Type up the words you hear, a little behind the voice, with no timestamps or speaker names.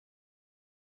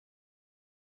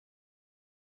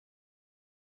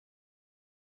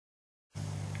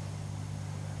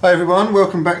Hi everyone,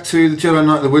 welcome back to the Jello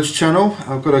Night of the Woods channel.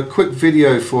 I've got a quick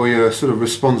video for you, a sort of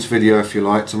response video if you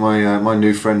like, to my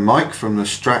new friend Mike from the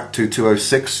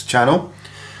strat2206 channel.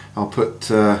 I'll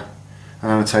put an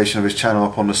annotation of his channel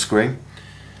up on the screen.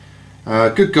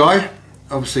 Good guy,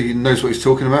 obviously he knows what he's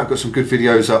talking about, got some good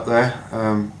videos up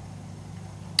there.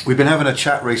 We've been having a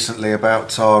chat recently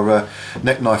about our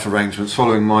neck knife arrangements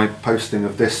following my posting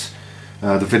of this,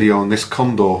 the video on this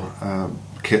Condor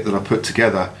kit that I put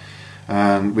together.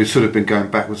 And we've sort of been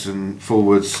going backwards and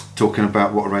forwards, talking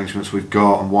about what arrangements we've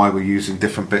got and why we're using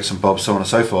different bits and bobs, so on and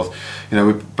so forth. You know,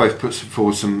 we both put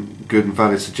forward some good and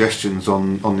valid suggestions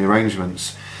on the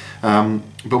arrangements. But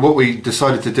what we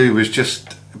decided to do was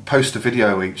just post a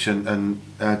video each and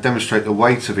demonstrate the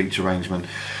weight of each arrangement.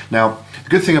 Now, the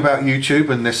good thing about YouTube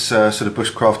and this sort of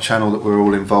bushcraft channel that we're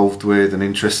all involved with and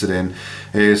interested in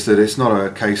is that it's not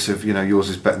a case of, you know, yours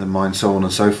is better than mine, so on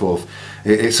and so forth.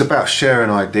 It's about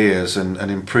sharing ideas and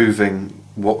improving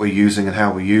what we're using and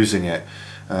how we're using it,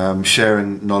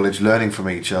 sharing knowledge, learning from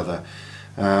each other.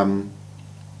 You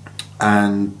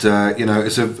know,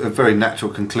 it's a very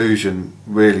natural conclusion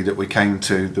really that we came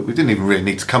to, that we didn't even really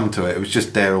need to come to it, it was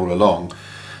just there all along,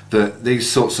 that these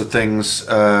sorts of things,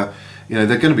 you know,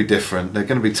 they're going to be different, they're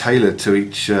going to be tailored to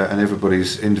each and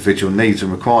everybody's individual needs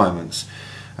and requirements.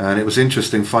 And it was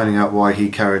interesting finding out why he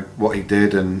carried what he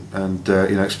did and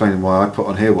you know, explaining why I put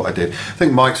on here what I did. I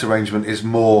think Mike's arrangement is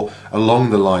more along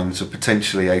the lines of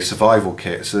potentially a survival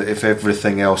kit, so that if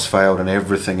everything else failed and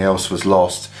everything else was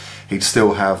lost, he'd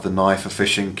still have the knife, a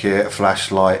fishing kit, a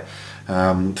flashlight,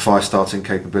 fire starting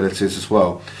capabilities as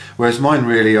well. Whereas mine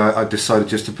really, I decided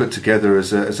just to put together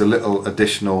as a little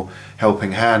additional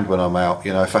helping hand when I'm out.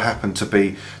 You know, if I happen to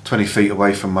be 20 feet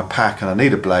away from my pack and I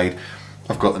need a blade,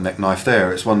 I've got the neck knife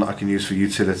there. It's one that I can use for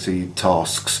utility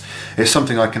tasks. It's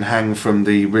something I can hang from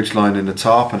the ridgeline in the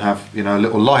tarp and have, you know, a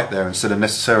little light there instead of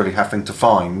necessarily having to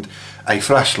find a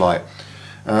flashlight.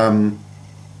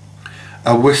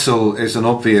 A whistle is an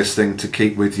obvious thing to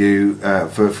keep with you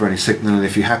for any signalling.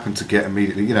 If you happen to get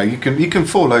immediately, you know, you can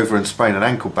fall over and sprain an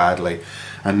ankle badly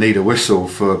and need a whistle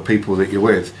for people that you're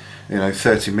with, you know,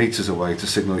 30 meters away to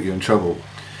signal that you're in trouble.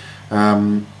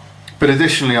 But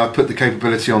additionally, I put the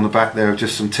capability on the back there of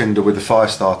just some tinder with a fire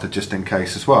starter just in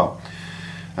case as well.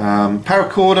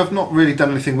 Paracord, I've not really done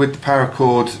anything with the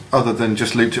paracord other than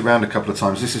just looped it around a couple of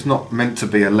times. This is not meant to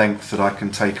be a length that I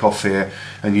can take off here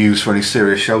and use for any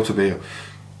serious shelter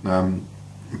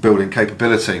building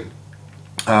capability.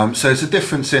 So there's a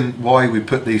difference in why we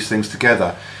put these things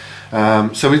together.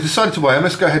 So we decided to weigh them.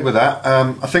 Let's go ahead with that.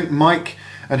 I think Mike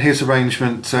and his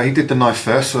arrangement, he did the knife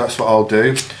first, so that's what I'll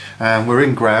do. We're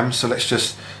in grams, so let's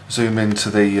just zoom into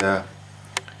the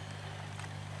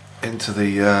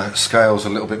scales a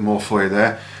little bit more for you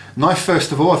there. Knife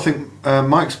first of all, I think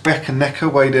Mike's Beck and Necker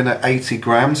weighed in at 80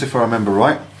 grams if I remember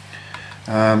right.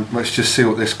 Let's just see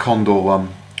what this Condor one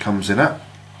comes in at.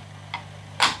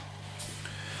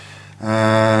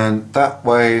 And that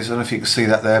weighs, I don't know if you can see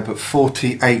that there, but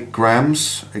 48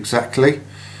 grams exactly.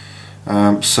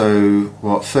 So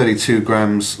what, 32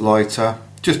 grams lighter,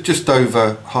 just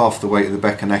over half the weight of the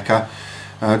Beck and Necker.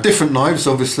 Different knives,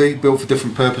 obviously, built for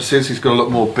different purposes. He's got a lot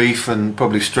more beef and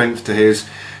probably strength to his.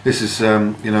 This is,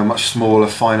 you know, much smaller,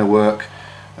 finer work,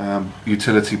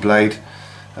 utility blade.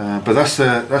 But that's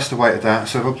the weight of that.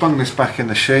 So if I bung this back in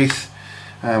the sheath,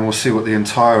 and we'll see what the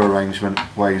entire arrangement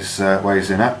weighs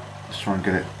in at. Let's try and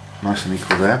get it nice and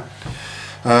equal there.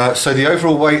 So the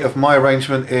overall weight of my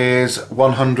arrangement is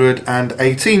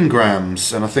 118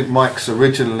 grams, and I think Mike's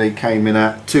originally came in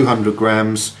at 200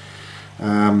 grams.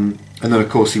 And then of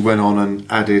course he went on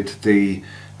and added the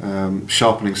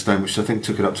sharpening stone, which I think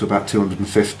took it up to about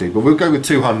 250, but we'll go with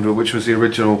 200, which was the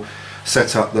original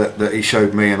setup that he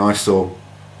showed me and I saw.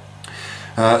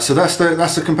 So that's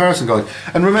the comparison guide.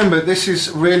 And remember, this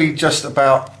is really just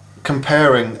about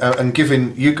comparing and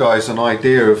giving you guys an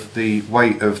idea of the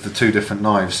weight of the two different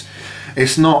knives.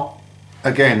 It's not,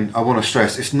 again, I want to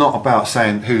stress, it's not about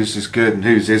saying whose is good and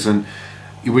whose isn't.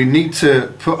 We need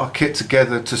to put our kit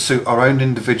together to suit our own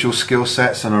individual skill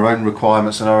sets and our own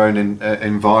requirements and our own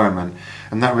environment,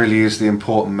 and that really is the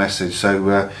important message. So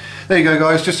there you go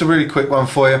guys, just a really quick one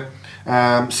for you.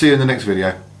 See you in the next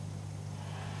video.